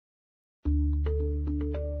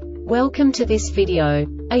Welcome to this video.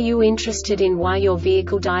 Are you interested in why your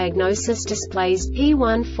vehicle diagnosis displays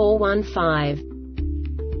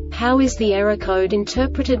P1415? How is the error code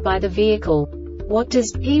interpreted by the vehicle? What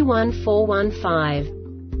does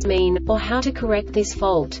P1415 mean, or how to correct this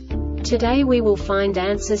fault? Today we will find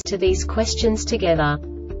answers to these questions together.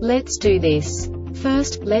 Let's do this.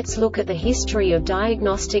 First, let's look at the history of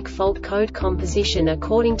diagnostic fault code composition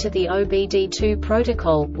according to the OBD2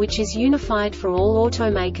 protocol, which is unified for all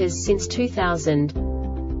automakers since 2000.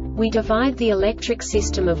 We divide the electric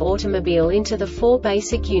system of automobile into the four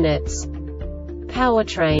basic units: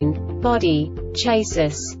 powertrain, body,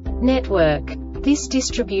 chassis, network. This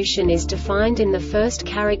distribution is defined in the first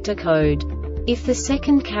character code. If the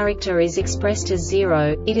second character is expressed as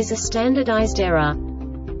 0, it is a standardized error.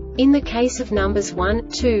 In the case of numbers 1,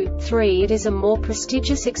 2, 3, it is a more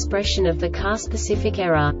prestigious expression of the car-specific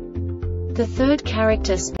error. The third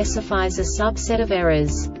character specifies a subset of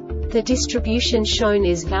errors. The distribution shown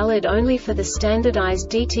is valid only for the standardized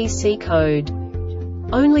DTC code.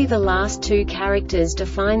 Only the last two characters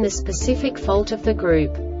define the specific fault of the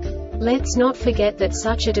group. Let's not forget that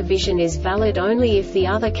such a division is valid only if the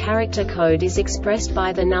other character code is expressed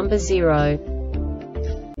by the number 0.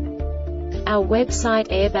 Our website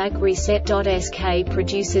airbagreset.sk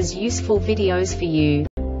produces useful videos for you.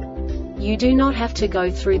 You do not have to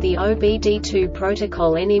go through the OBD2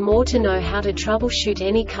 protocol anymore to know how to troubleshoot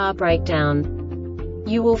any car breakdown.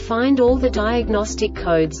 You will find all the diagnostic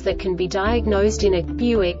codes that can be diagnosed in a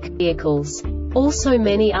Buick vehicles. Also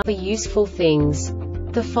many other useful things.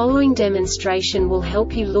 The following demonstration will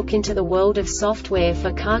help you look into the world of software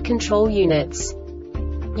for car control units.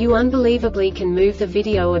 You unbelievably can move the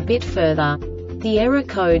video a bit further. The error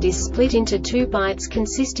code is split into 2 bytes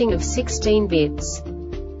consisting of 16 bits.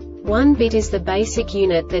 1 bit is the basic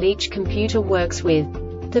unit that each computer works with.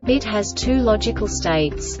 The bit has 2 logical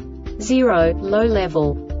states: 0, low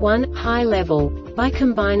level, 1, high level. By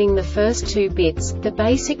combining the first 2 bits, the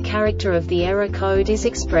basic character of the error code is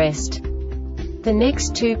expressed. The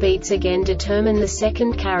next 2 beats again determine the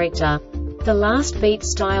second character. The last beat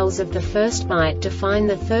styles of the first byte define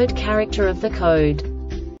the third character of the code.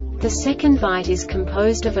 The second byte is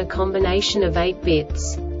composed of a combination of 8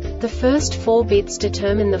 bits. The first 4 bits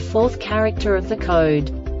determine the fourth character of the code.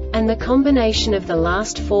 And the combination of the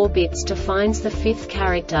last 4 bits defines the fifth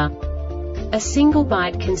character. A single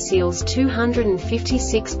byte conceals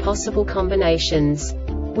 256 possible combinations.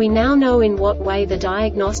 We now know in what way the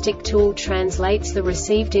diagnostic tool translates the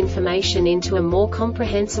received information into a more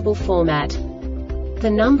comprehensible format. The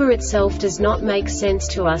number itself does not make sense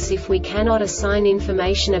to us if we cannot assign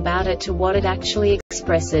information about it to what it actually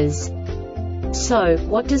expresses. So,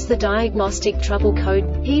 what does the Diagnostic Trouble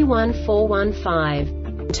Code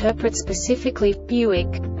P1415 interpret specifically for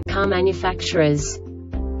Buick car manufacturers?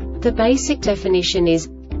 The basic definition is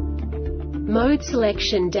mode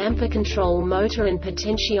selection damper control motor and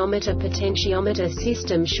potentiometer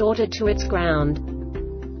system shorted to its ground.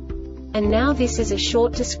 And now this is a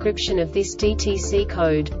short description of this DTC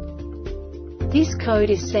code. This code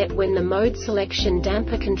is set when the mode selection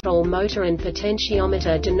damper control motor and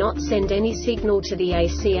potentiometer do not send any signal to the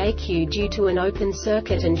S.r.o.the due to an open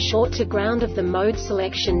circuit and short to ground of the mode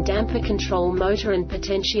selection damper control motor and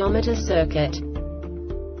potentiometer circuit.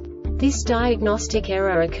 This diagnostic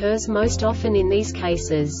error occurs most often in these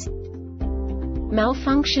cases: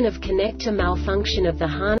 malfunction of connector, malfunction of the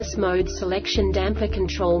harness, mode selection damper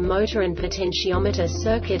control motor and potentiometer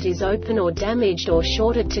circuit is open or damaged or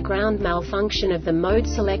shorted to ground, malfunction of the mode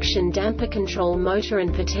selection damper control motor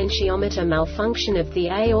and potentiometer, malfunction of the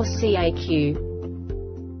A or C-ECU.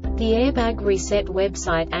 The Airbag Reset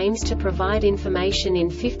website aims to provide information in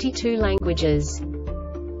 52 languages.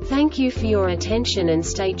 Thank you for your attention and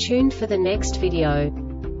stay tuned for the next video.